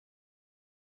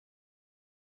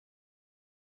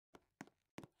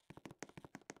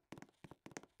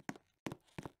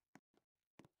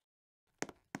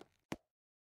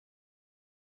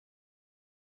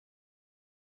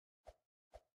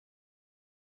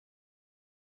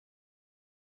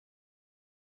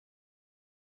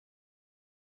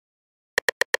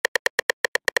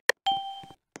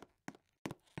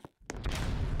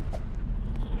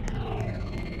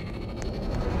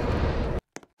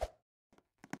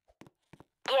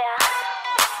Yeah.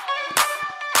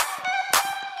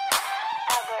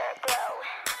 Everglow.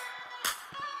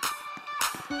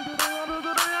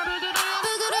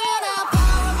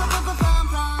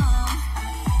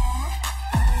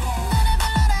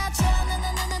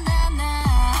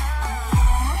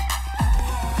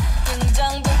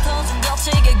 등장부터 좀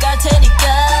겹치게 갈 테니까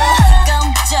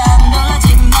깜짝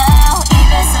놀라지 now.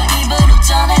 입에서 입으로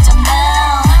전해져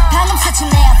now. 방금 사춘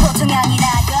내야 보통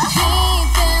아니라고.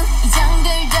 이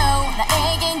장들도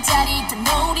나에겐 짜릿한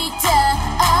놀이터.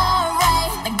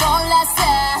 Alright 난 골랐어.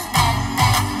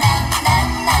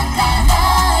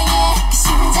 너의 그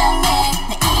심장에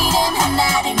내 이름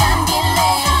하나를 남길래.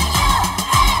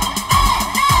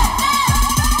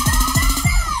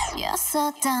 You're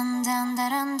so dun dun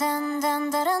dun dun dun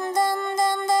dun dun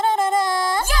dun dun.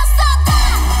 You're so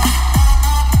done.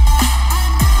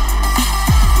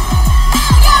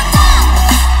 You're done.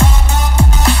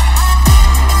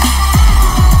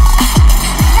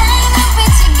 나의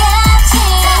눈빛이 같이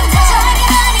저기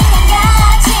어린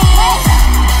같이.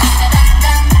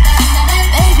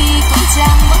 Baby 꼼짝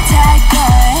못할걸.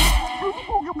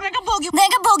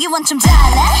 내가 보기원 좀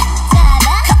달라.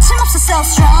 거침없어 so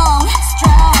strong.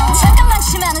 잠깐만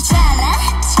치면은 찰나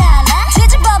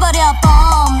뒤집어버려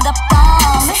bomb the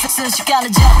bomb.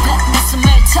 순식간에 잡혀 내 숨을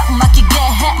턱 막히게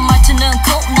해. 말투는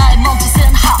cool 나의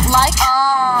몸짓은 hot like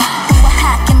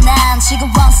우아하게 난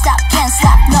지금 won't stop can't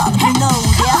stop 너를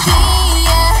노려.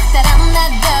 뒤에 따란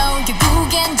나도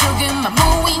결국엔 조금만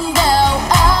무인도.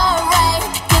 Alright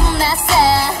다 끝났어.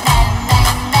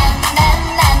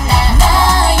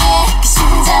 너의 그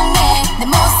심장에 내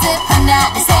모습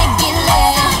하나를 새길래.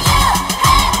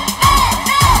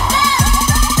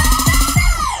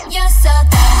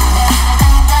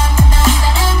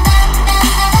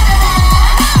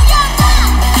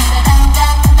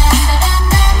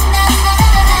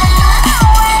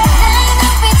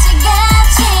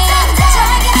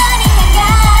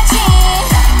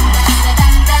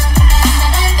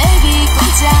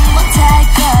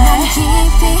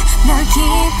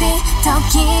 더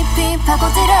깊이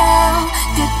파고들어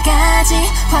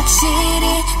끝까지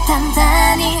확실히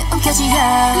단단히 움켜쥐어.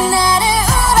 나를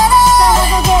울어라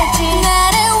떠나보겠지.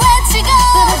 나를 외치고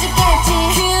부러지겠지.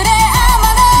 그래 아마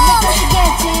넌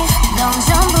놓치겠지. 넌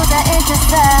전부 다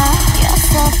읽혔어. You're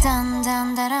so dun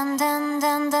dun dun dun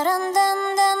dun dun dun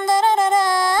dun dun.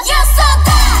 You're so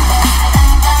done.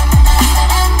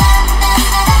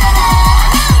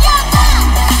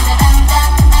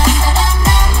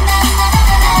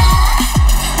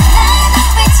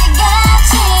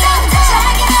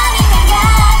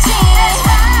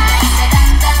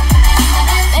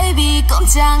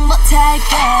 꼼짝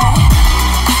못할걸.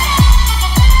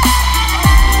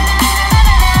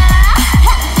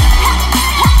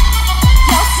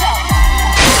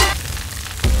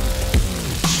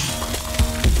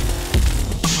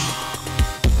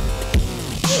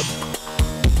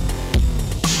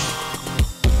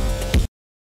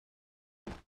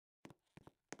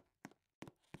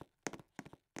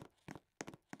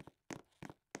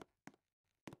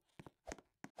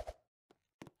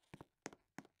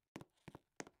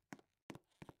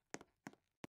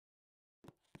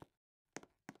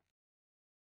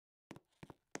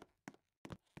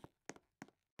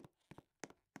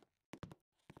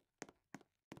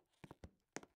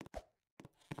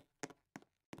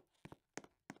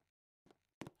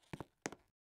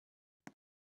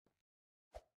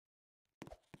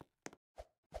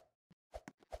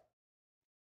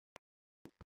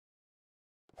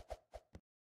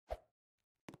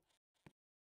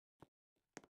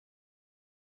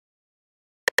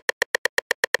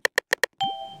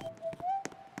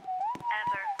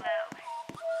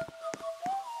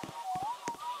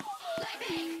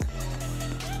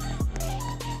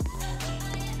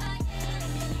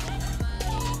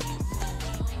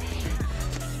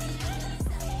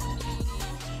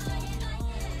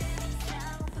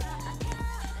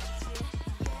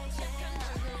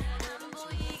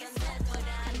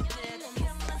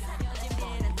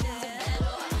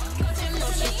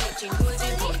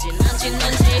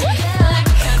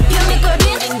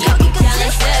 별미거리는 여기까지.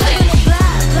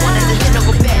 원하는 대로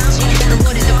뺐지.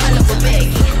 머리도 하려고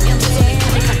배기. 연습생이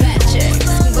가득한 배치.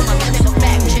 궁금하면 해봐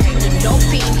팩트.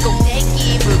 높이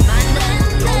꼭대기 물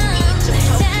많은 로비 좀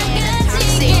좁게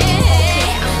탑시.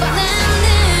 오케이 안 봐.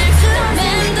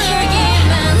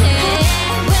 맴돌기만 해.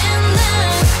 When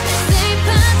love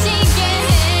슬퍼지게 해.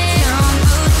 전부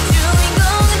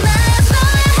주인공은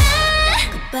나였어야 해.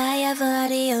 Goodbye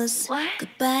adios.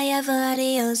 Goodbye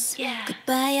adios.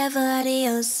 Goodbye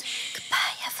adios.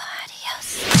 Goodbye adios.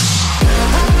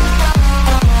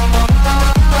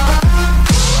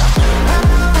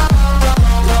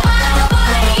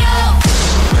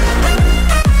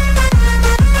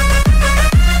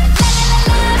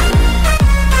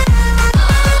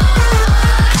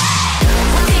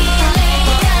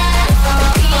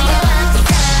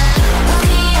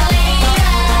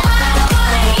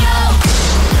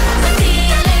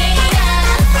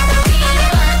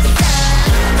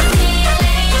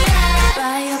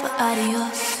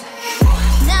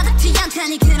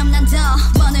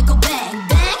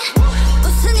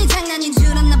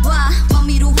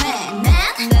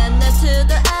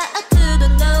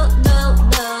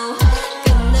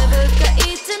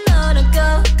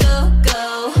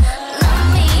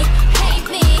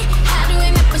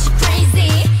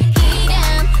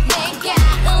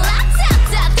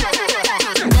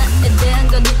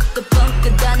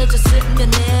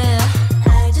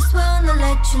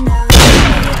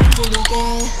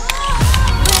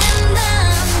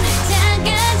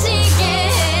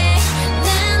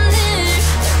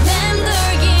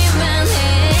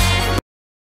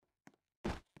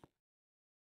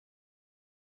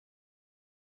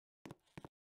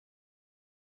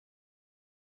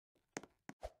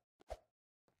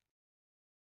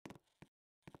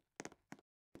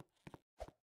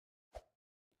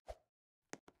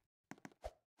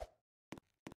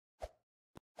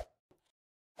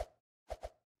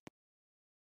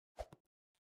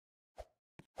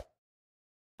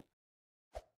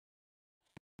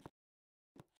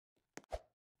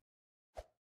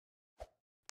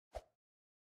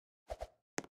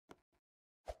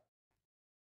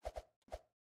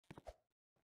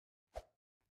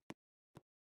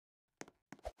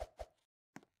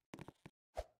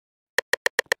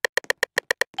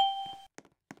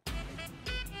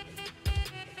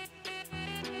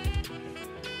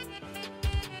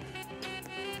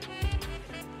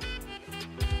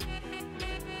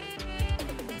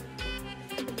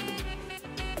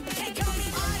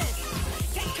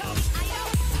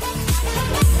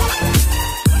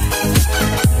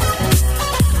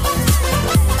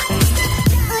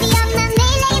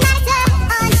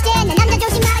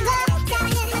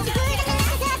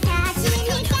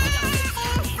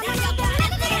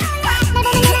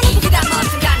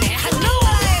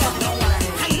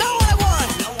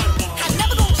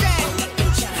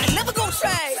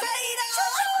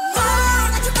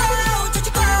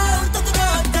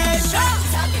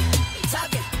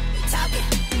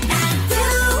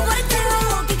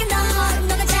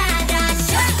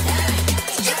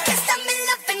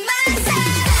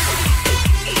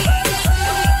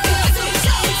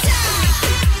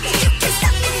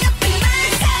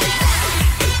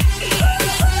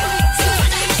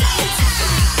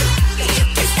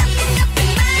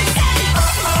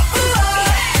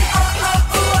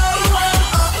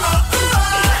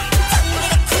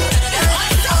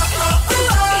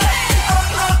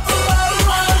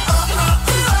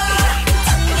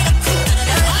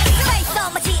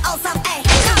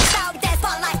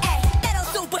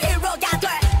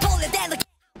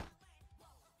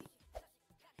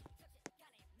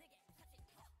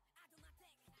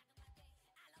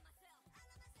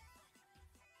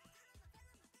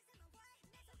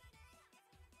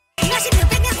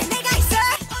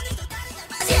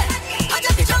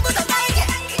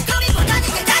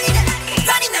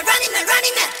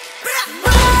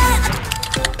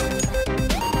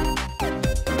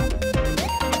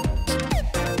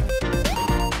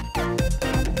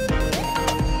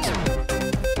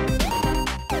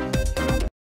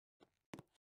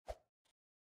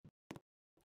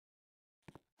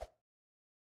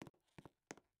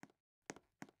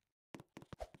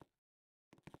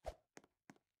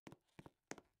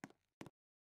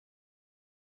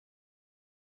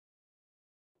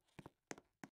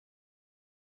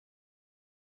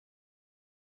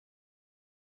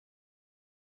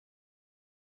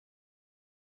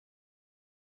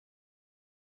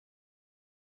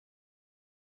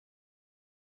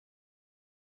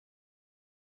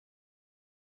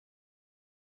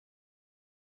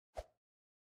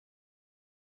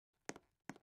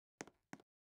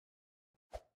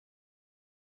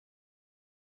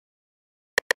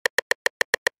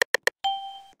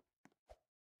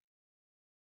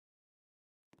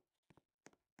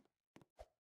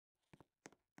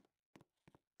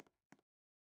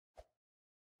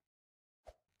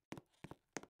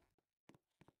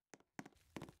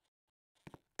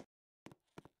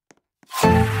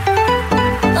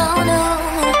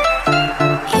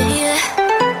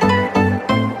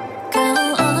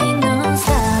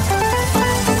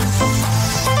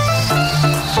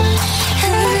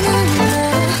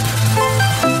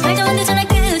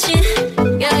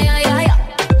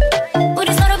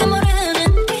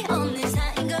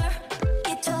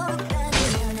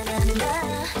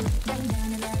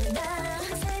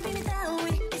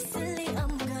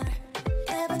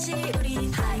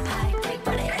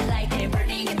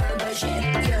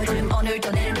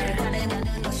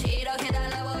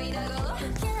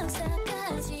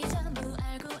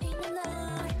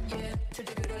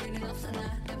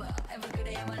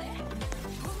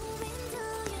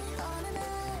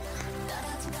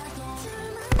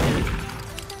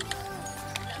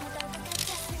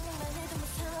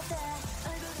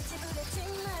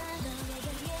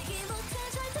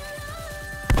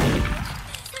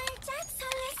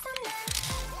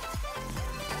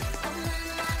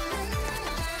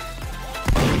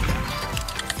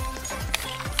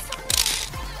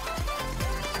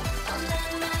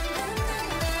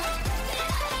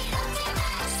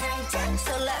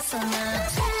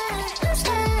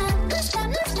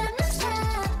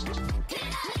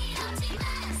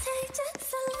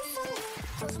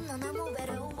 요즘 너 너무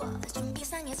외로워 좀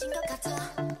이상해진 것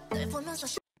같아 널 보면서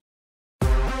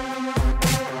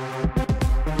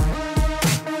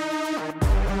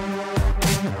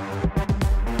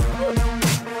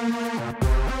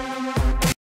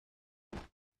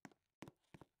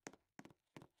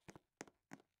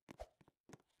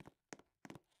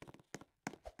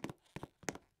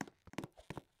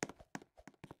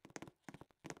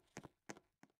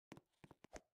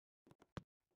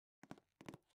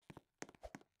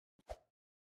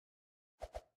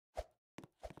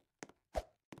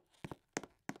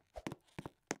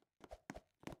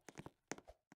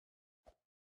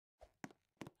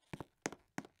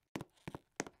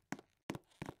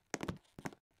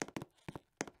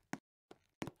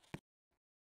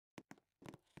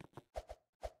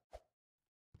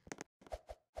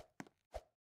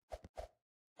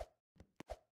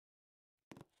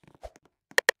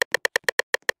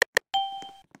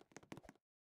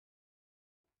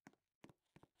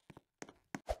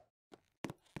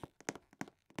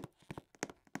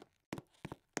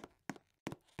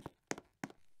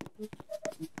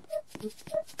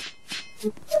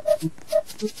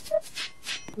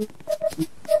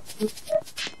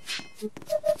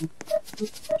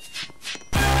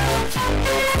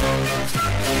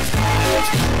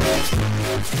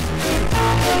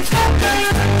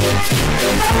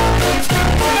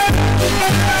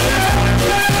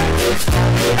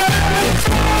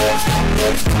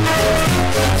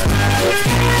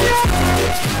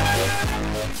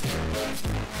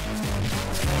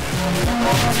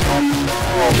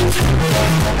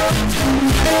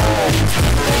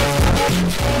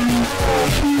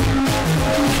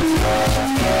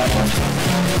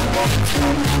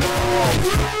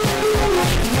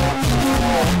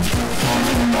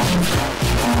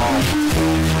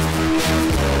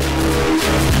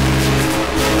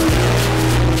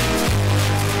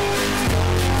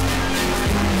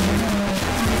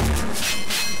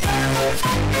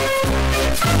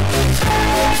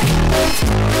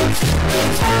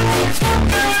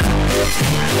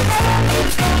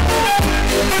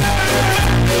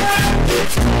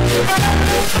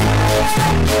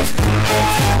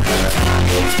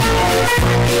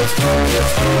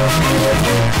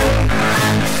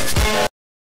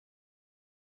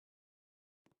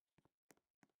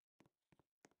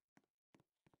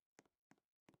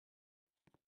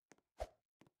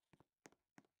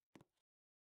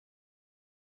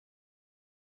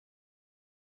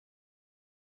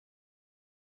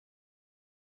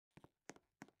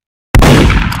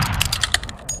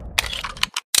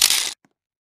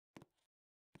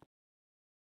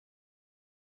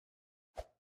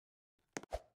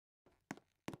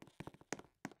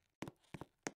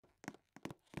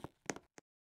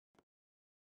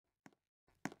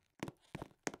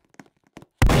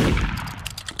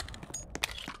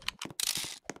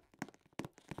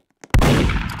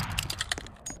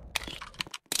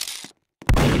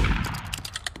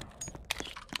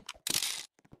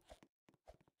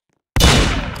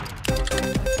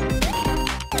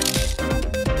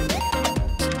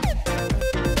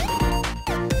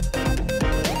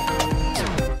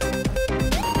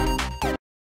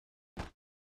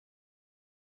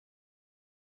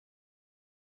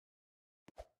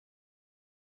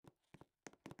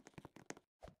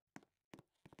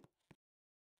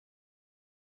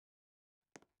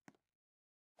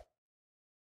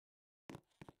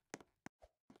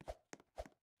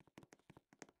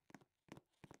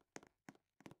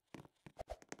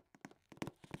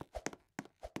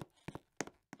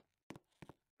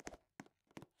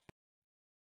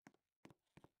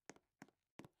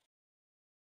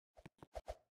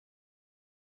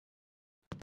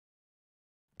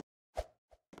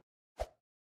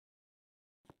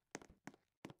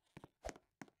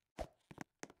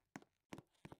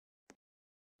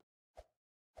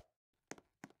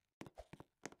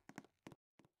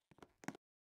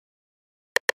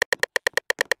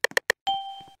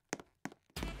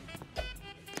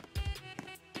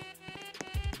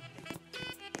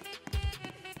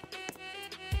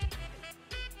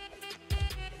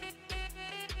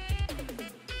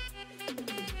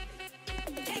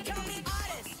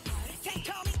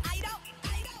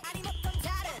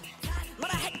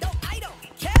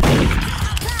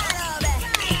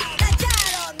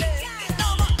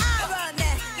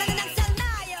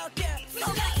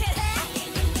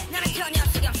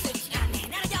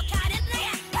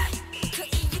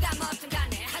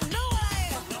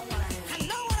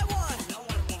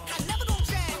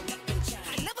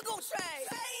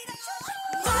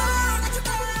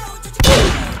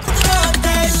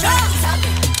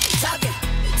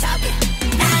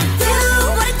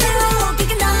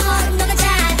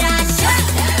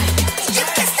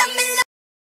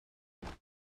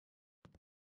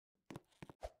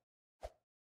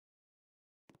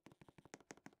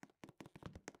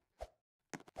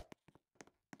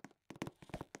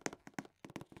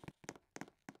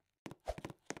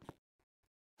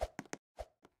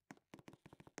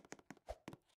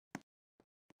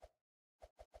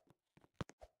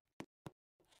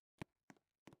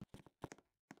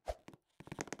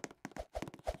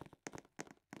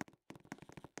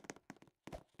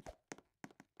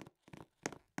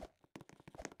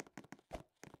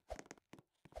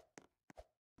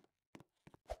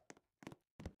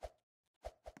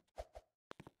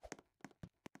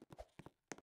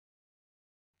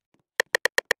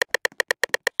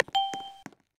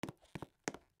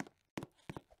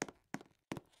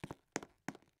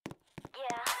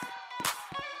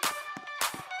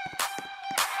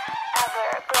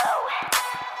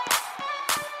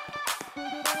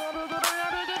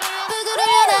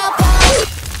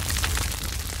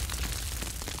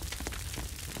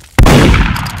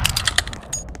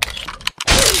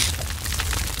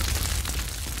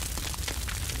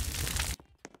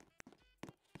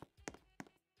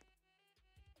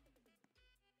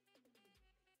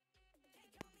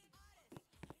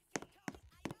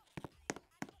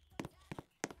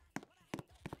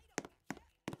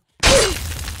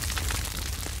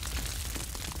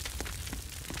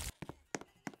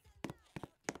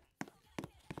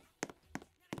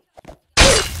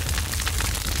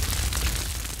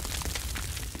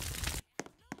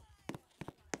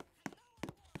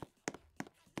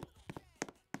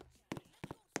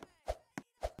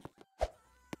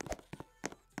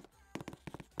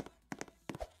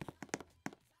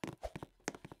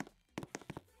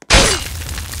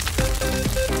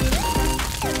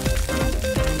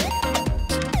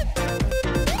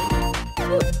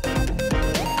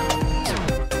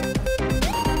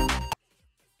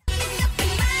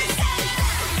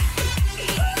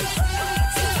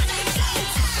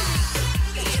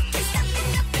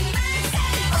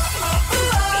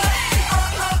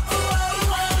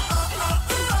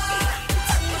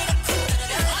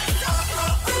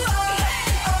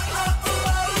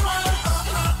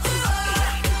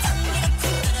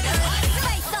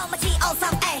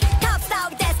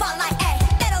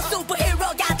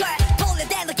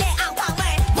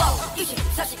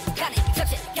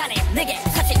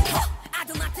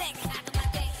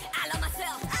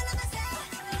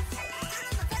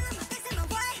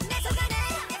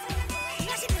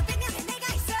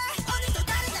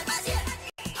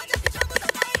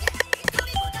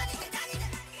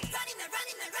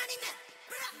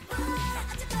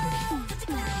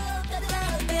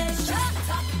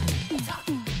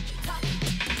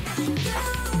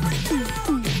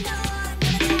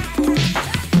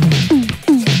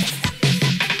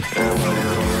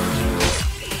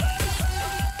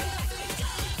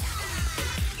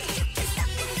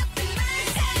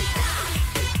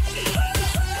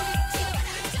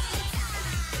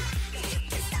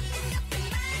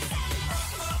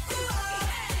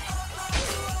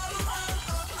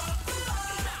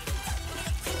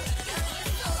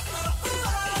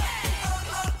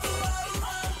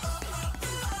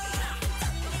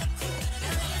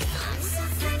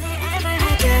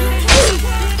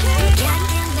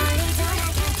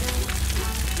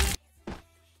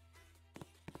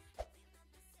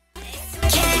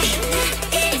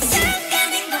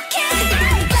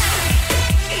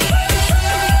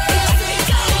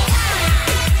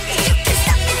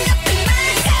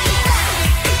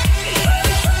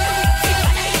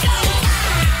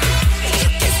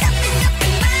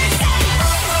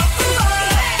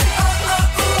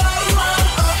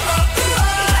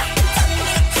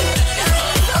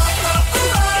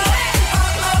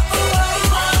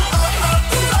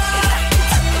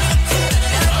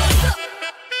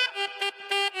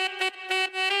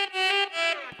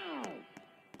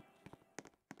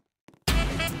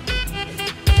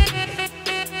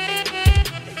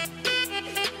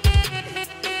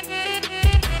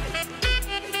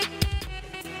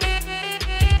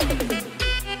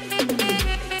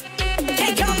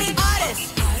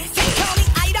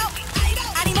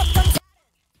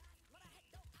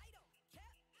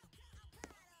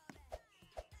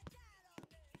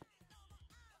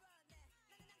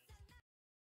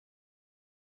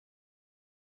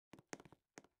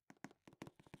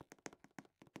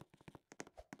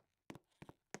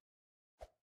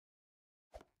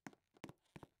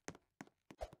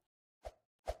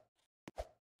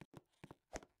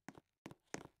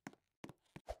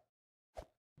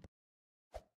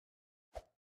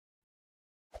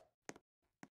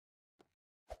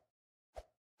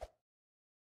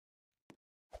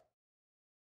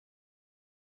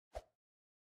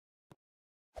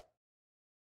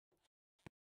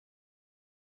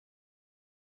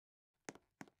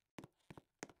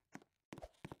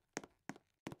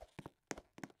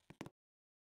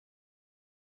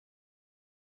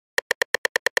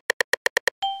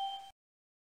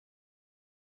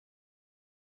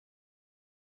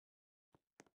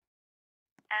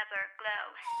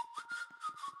Everglow.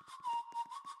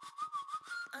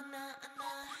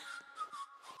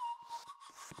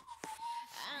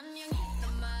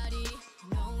 안녕했단 말이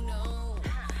no no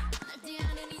날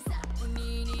대하는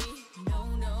이사뿐이니 no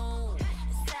no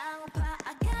싸워봐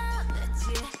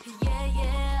아까웠지 yeah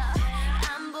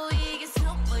yeah 안 보이게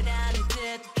숨으라는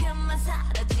듯 그만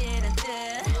사라지는 듯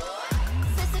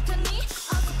셀색하니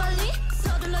어서 빨리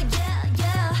서둘러 yeah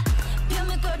yeah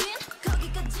벼물거린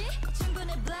거기까지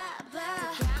충분해 blah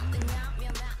blah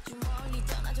왜냐면 아주 멀리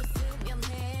떠나줬으면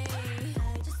해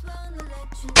I just wanna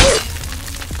let you know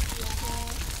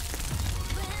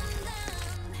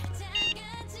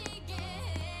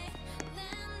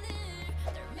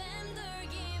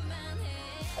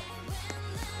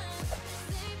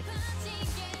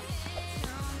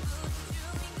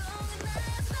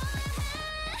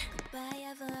Goodbye,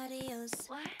 ever adios.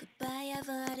 Goodbye,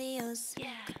 ever adios.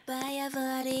 Goodbye, ever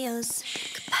adios.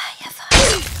 Goodbye,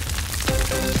 ever.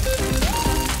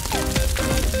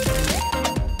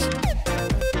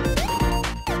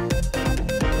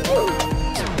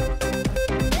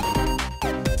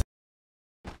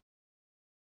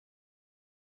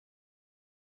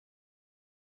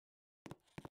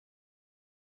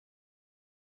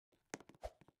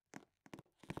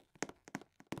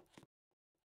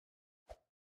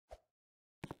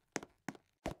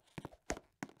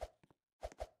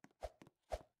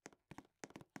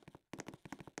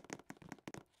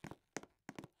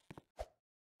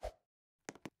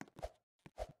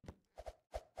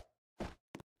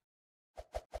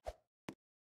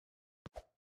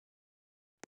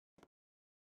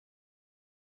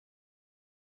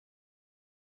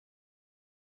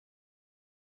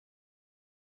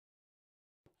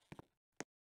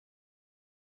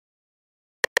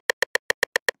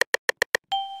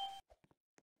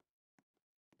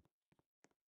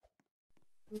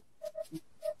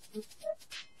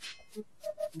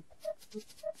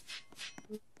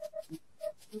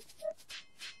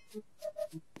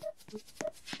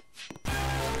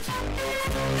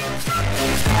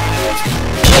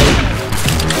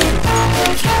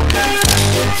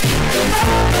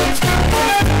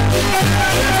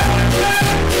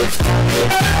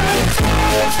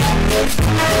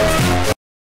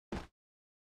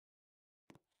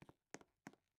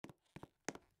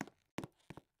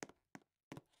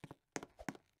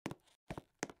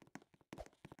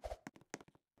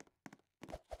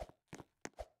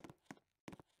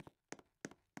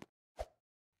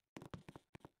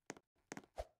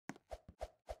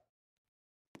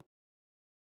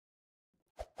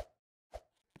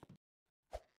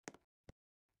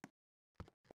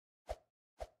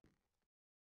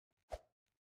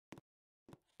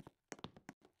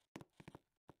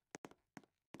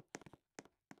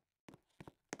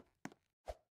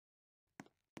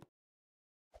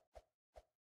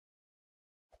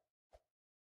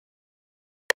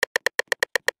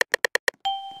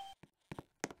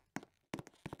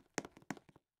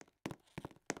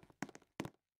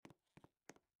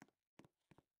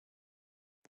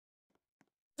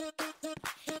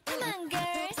 Come on,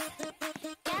 girls,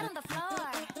 get on the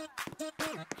floor.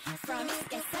 From it,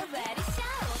 get so ready,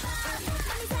 show.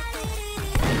 Let me tell it,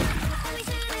 let me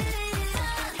shoot it,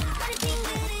 let me sing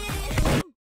it.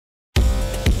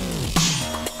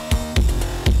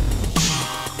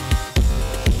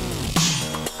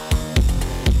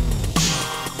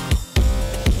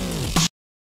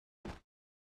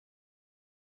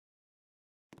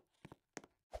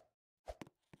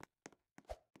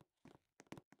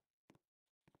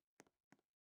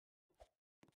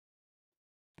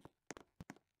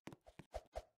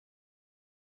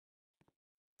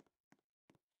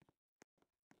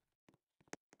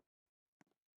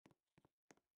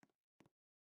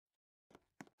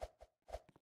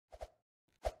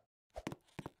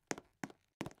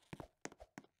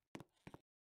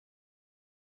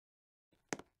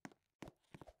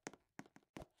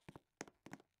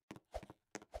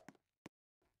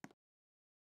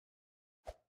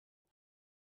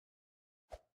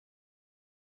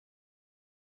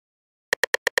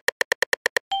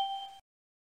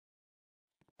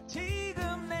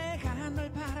 지금 내가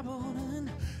널 바라보는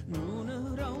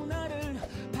눈으로 너를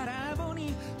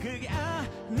바라보니 그게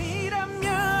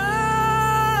아니라면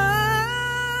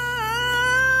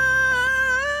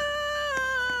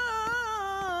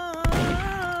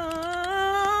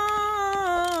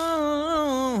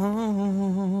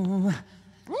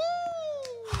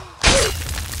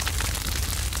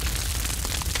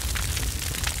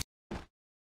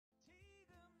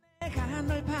내가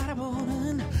널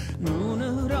바라보는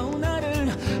눈으로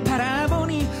너를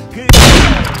바라보니 그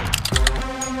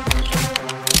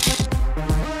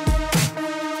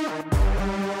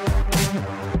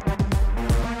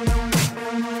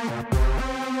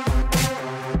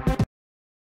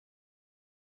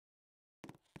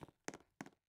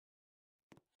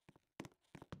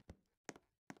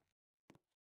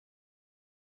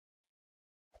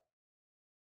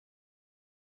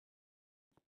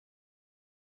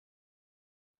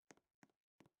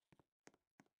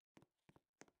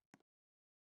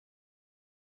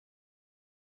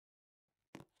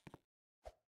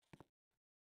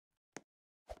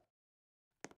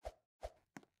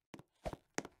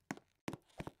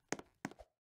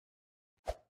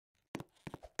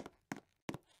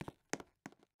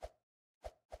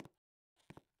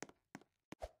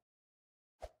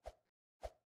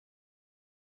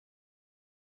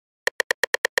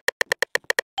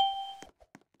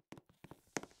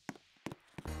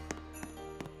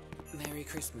Merry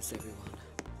Christmas, everyone.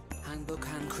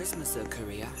 행복한 Christmas,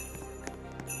 Korea.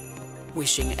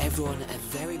 Wishing everyone a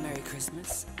very Merry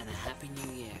Christmas and a Happy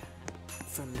New Year.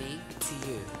 From me to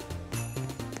you.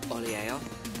 Olieo.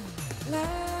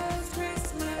 Last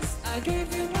Christmas I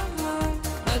gave you my heart,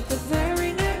 but the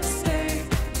very next day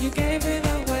you gave it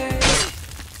away.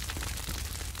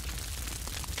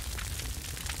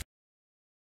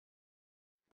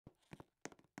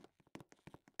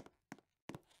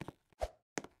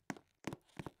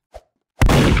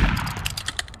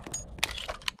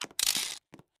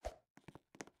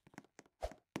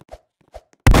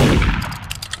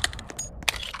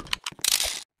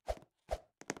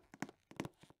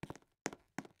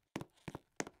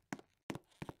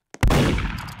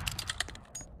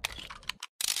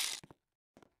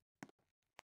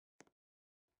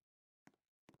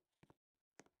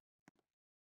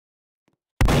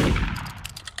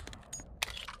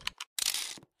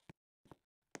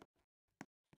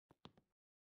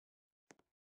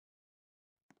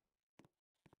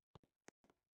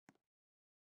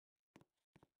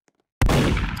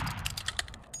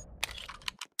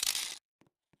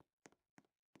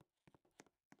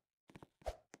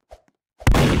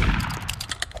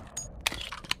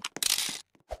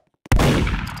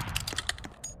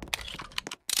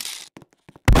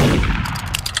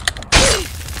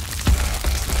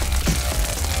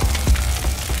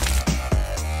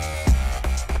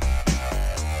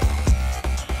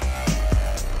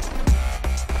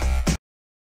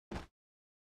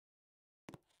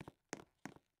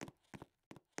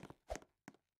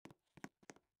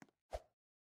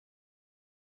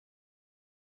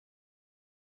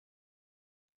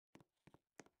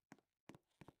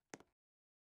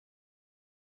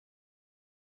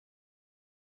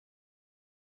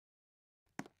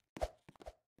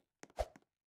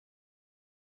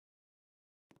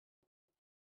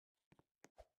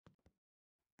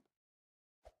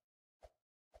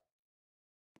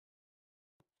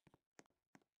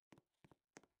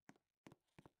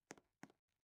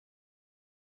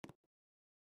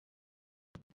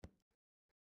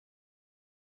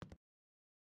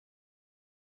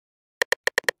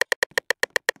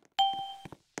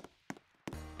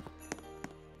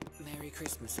 Merry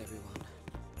Christmas, everyone.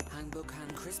 Hanbok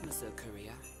Han Christmas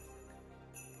Korea.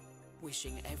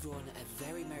 Wishing everyone a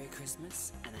very Merry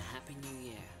Christmas and a Happy New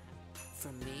Year.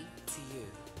 From me to you.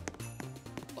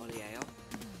 Olieo.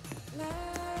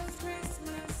 Last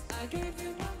Christmas, I gave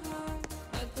you my heart,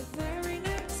 but the very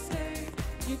next day,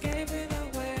 you gave it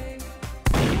away.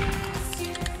 This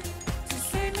year, to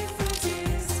save me from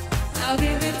tears, I'll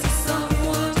give it to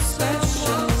someone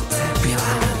special.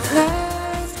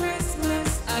 Last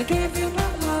Christmas, I gave you my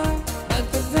heart,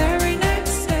 but the very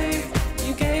next day,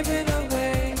 you gave it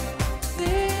away.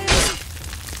 This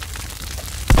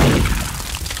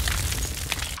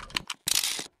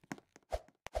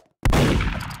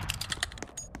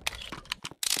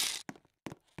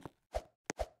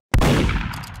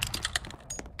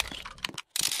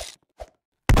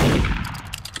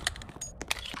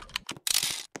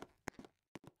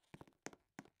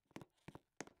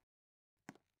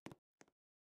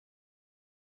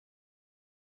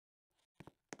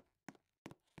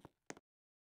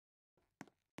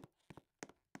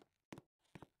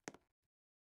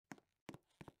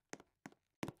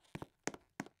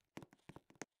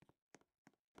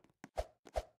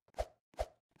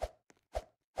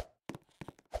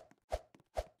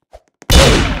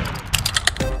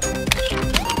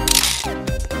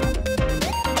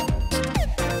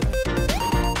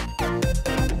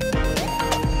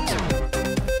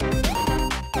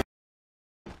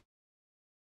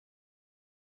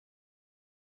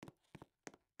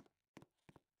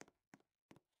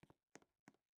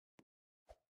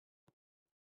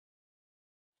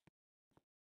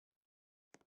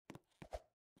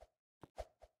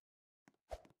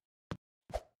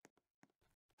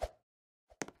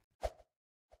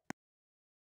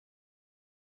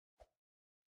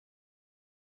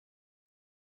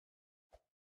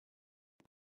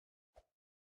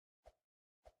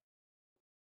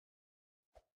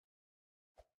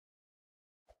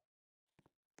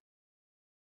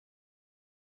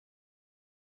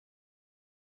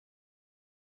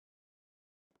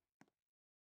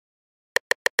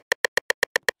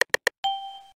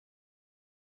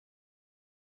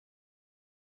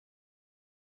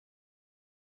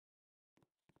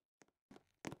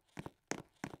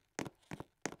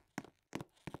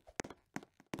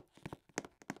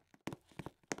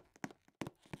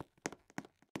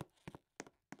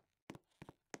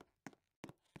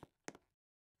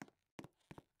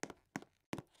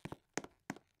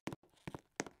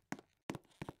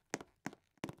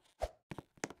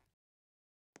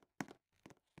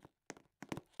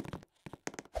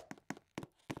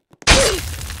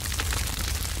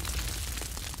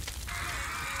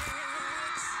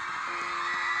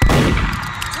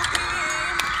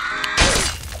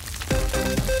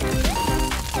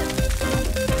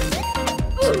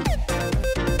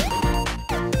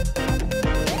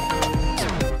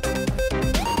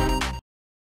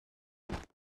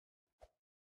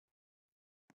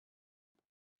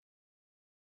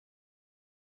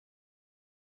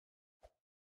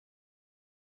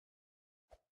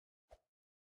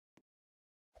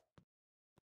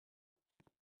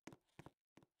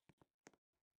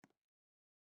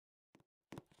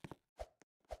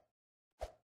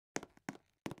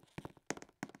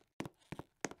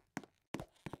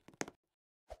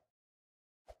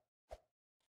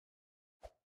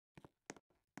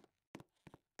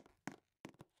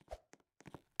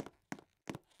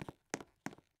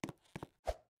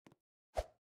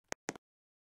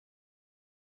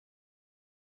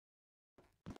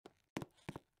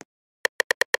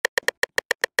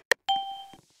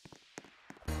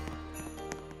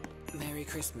Merry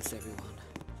Christmas, everyone.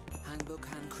 Hanbok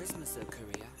Han Christmas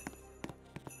Korea.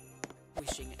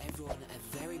 Wishing everyone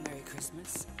a very Merry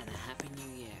Christmas and a Happy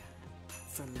New Year.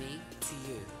 From me to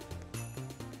you.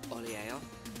 Olieo.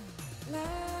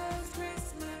 last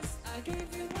Christmas, I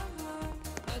gave you my heart,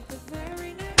 but the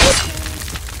very next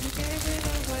day, you gave it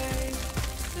away.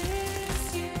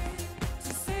 This year,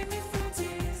 to save me from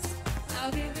tears,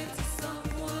 I'll give it to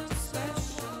someone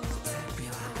special.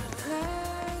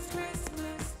 Last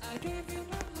Christmas, I gave you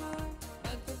my heart,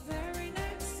 but the very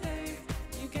next day,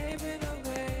 you gave it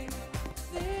away.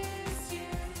 This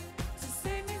year, to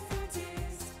save me from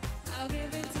tears, I'll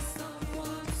give it to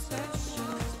someone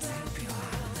special.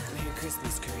 Merry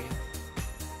Christmas, Korea.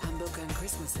 Hanbok Han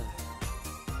Christmas.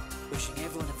 Wishing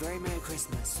everyone a very Merry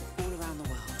Christmas all around the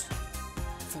world.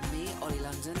 From me, Ollie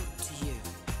London, to you.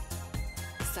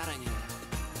 사랑해요.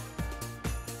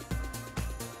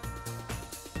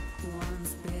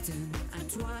 Once bitten and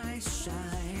twice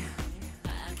shy.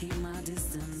 I keep my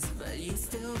distance, but you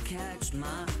still catch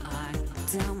my eye.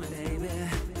 Tell me, baby,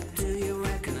 do you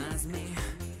recognize me?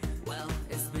 Well,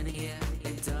 it's been a year,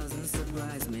 it doesn't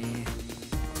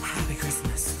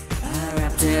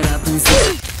Let me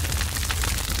see.